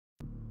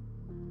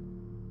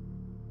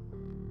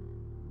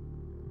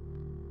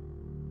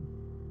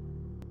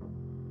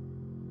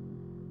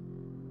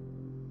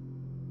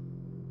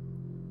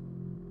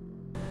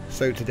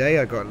So today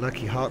I got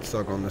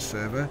LuckyHartZog on the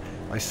server.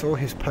 I saw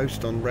his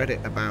post on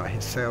Reddit about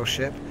his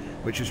Sailship,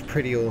 which was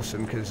pretty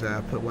awesome because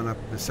I put one up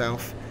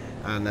myself,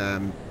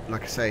 and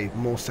like I say,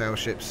 more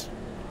Sailships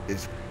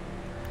is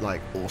like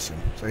awesome.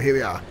 So here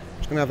we are.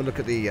 Just gonna have a look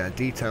at the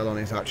detail on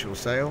his actual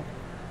sail,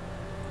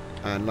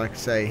 and like I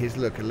say, his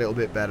look a little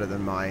bit better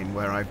than mine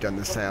where I've done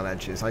the sail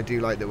edges. I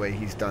do like the way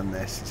he's done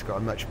this. He's got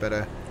a much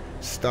better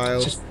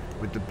style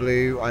with the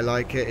blue. I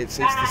like it. It's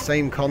the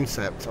same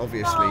concept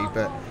obviously,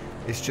 but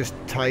it's just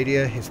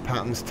tidier. His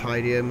pattern's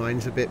tidier.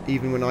 Mine's a bit,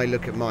 even when I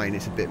look at mine,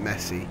 it's a bit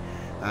messy.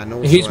 And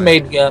also he's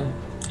made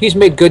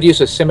good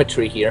use of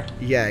symmetry here.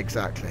 Yeah,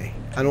 exactly.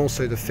 And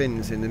also the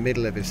fins in the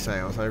middle of his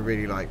sails, I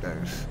really like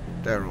those.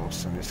 They're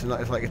awesome. It's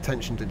like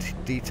attention to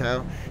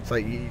detail. It's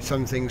like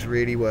some things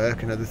really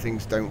work and other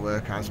things don't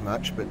work as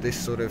much, but this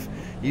sort of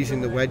using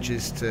the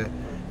wedges to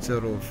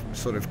sort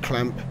of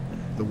clamp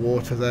the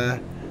water there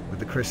with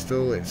the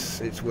crystal,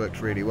 it's worked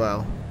really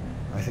well.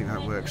 I think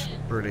that works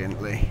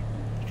brilliantly.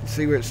 You can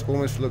see where it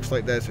almost looks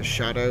like there's a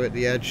shadow at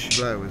the edge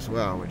below as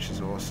well, which is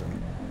awesome.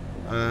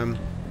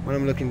 When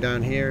I'm looking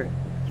down here,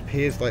 it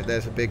appears like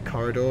there's a big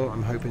corridor.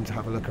 I'm hoping to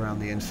have a look around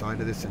the inside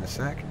of this in a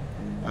sec.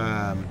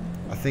 I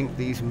think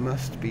these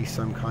must be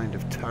some kind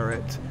of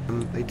turret.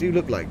 They do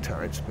look like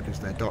turrets because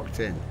they're docked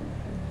in,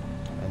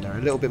 and they're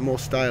a little bit more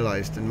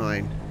stylized than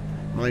mine.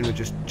 Mine were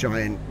just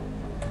giant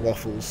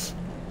waffles,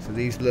 so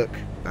these look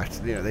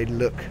better. You know, they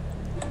look,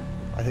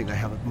 I think they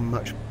have a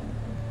much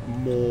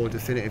more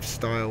definitive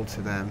style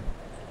to them,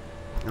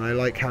 and I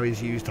like how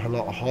he's used a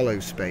lot of hollow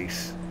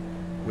space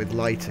with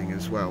lighting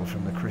as well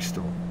from the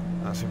crystal.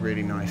 That's a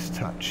really nice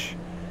touch.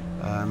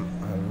 I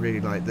really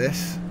like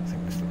this. I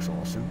think this looks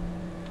awesome.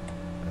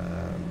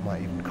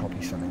 Might even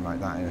copy something like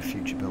that in a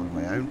future build of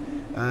my own.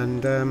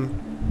 And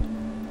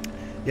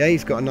yeah,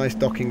 he's got a nice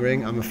docking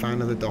ring. I'm a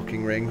fan of the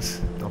docking rings.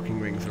 Docking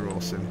rings are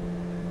awesome.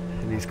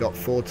 And he's got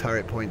 4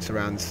 turret points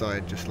around the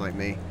side, just like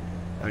me.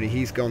 Only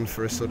he's gone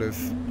for a sort of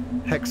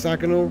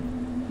hexagonal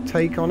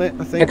take on it,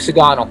 I think.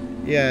 Hexagonal.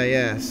 Yeah,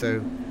 yeah.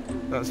 So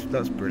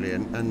that's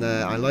brilliant. And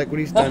I like what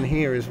he's done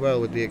here as well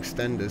with the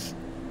extenders.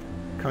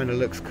 Kind of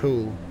looks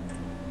cool.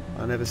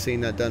 I've never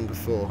seen that done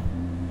before.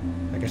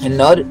 I guess.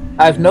 And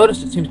I've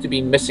noticed it seems to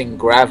be missing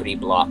gravity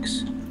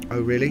blocks.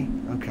 Oh really?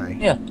 Okay.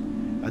 Yeah.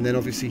 And then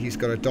obviously he's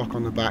got a dock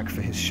on the back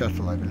for his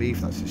shuttle. I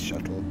believe that's his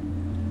shuttle.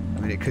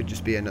 I mean, it could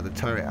just be another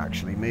turret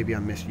actually. Maybe I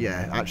missed.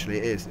 Yeah, actually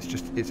it is.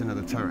 It's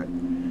another turret.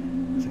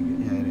 I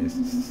think yeah, it is.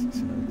 It's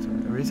another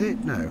turret. Or is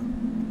it? No.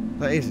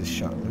 That is his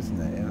shuttle, isn't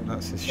it? Yeah,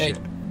 that's his ship.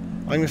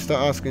 I'm going to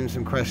start asking him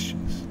some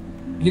questions.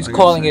 He's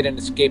calling it an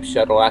escape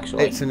shuttle,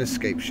 actually. It's an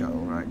escape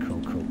shuttle, right?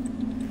 Cool, cool.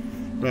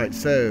 Right,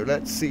 so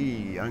let's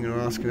see. I'm going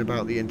to ask him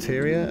about the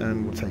interior,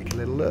 and we'll take a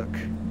little look.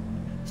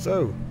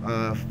 So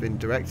I've been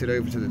directed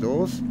over to the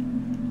doors,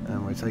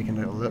 and we're taking a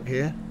little look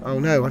here. Oh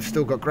no, I've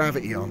still got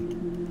gravity on.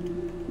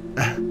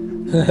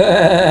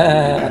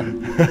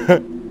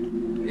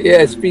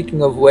 Yeah,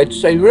 speaking of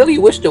which, I really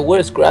wish there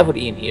was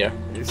gravity in here.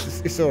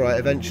 It's alright,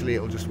 eventually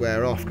it'll just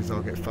wear off because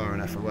I'll get far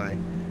enough away.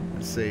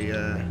 Let's see,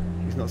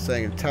 he's not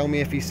saying it. Tell me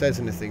if he says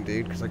anything,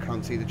 dude, because I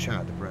can't see the chat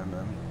at the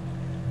moment.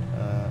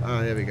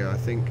 There we go, I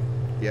think,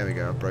 yeah, we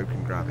go, I've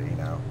broken gravity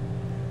now.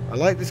 I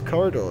like this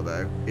corridor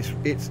though.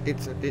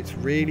 It's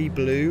really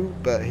blue,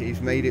 but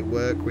he's made it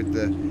work with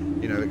the,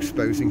 you know,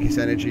 exposing his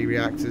energy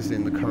reactors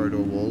in the corridor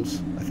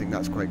walls. I think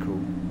that's quite cool.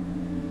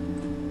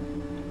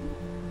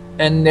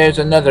 And there's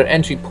another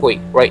entry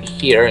point right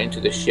here into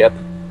the ship.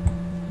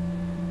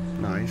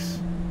 Nice.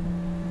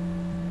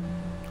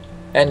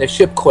 And the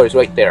ship core is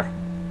right there.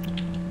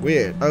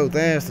 Weird. Oh,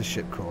 there's the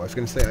ship core. I was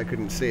going to say I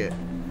couldn't see it.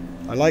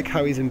 I like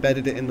how he's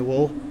embedded it in the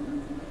wall.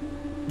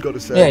 Got to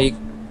say. Yeah,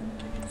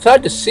 it's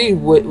hard to see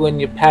when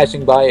you're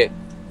passing by it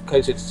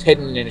because it's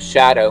hidden in a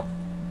shadow.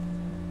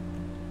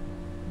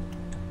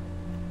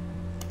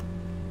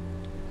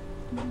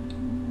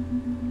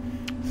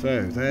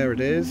 So there it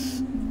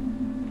is.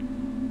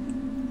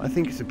 I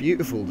think it's a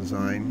beautiful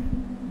design.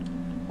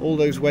 All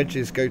those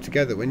wedges go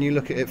together. When you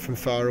look at it from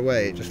far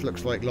away, it just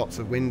looks like lots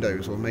of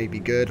windows or maybe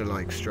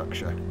girder-like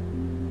structure.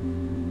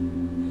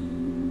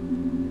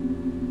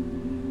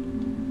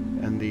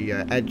 And the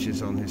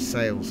edges on his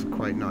sails are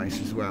quite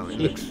nice as well. It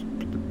looks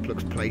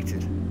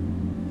plated.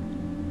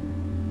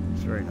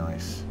 It's very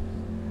nice.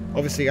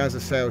 Obviously, as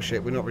a sail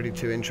ship, we're not really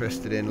too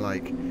interested in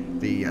like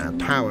the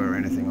power or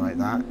anything like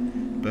that,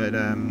 but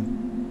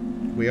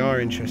we are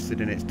interested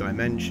in its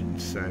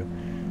dimensions. So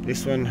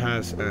this one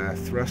has a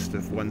thrust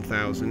of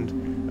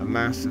 1,000, a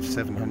mass of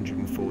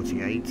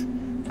 748,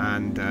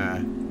 and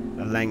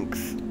a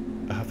length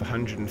of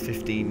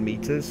 115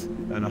 meters,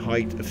 and a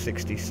height of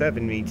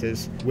 67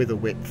 meters, with a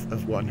width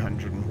of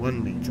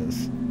 101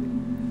 meters.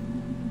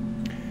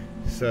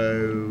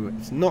 So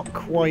it's not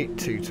quite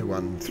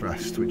 2-to-1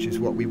 thrust, which is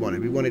what we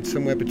wanted. We wanted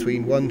somewhere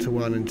between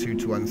 1-to-1 and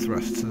 2-to-1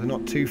 thrust, so they're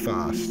not too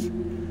fast.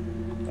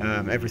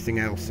 Everything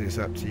else is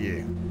up to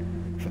you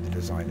for the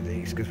design of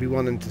these, because we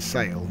want them to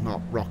sail,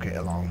 not rocket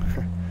along.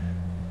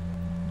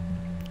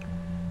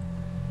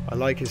 I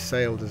like his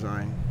sail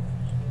design.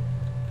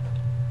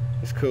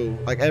 It's cool.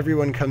 Like,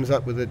 everyone comes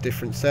up with a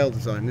different sail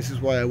design. This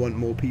is why I want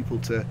more people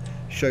to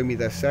show me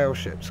their sail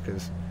ships,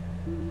 because,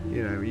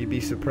 you know, you'd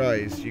be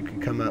surprised. You can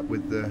come up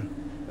with a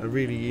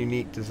really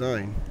unique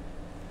design.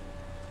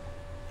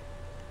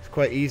 It's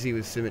quite easy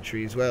with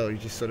symmetry as well. You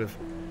just sort of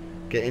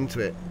get into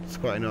it. It's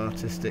quite an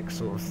artistic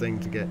sort of thing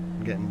to get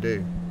and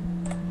do.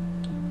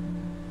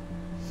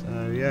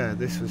 So yeah,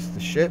 this was the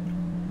ship.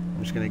 I'm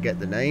just going to get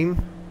the name.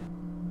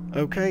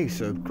 Okay,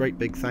 so great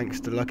big thanks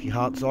to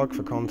LuckyHartZog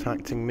for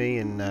contacting me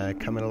and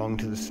coming along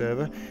to the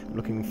server. I'm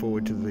looking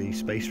forward to the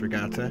space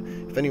regatta.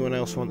 If anyone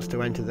else wants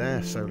to enter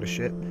their solar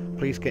ship,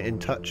 please get in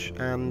touch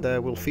and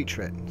we'll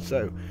feature it.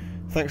 So,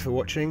 thanks for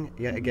watching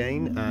yet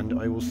again, and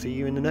I will see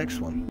you in the next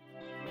one.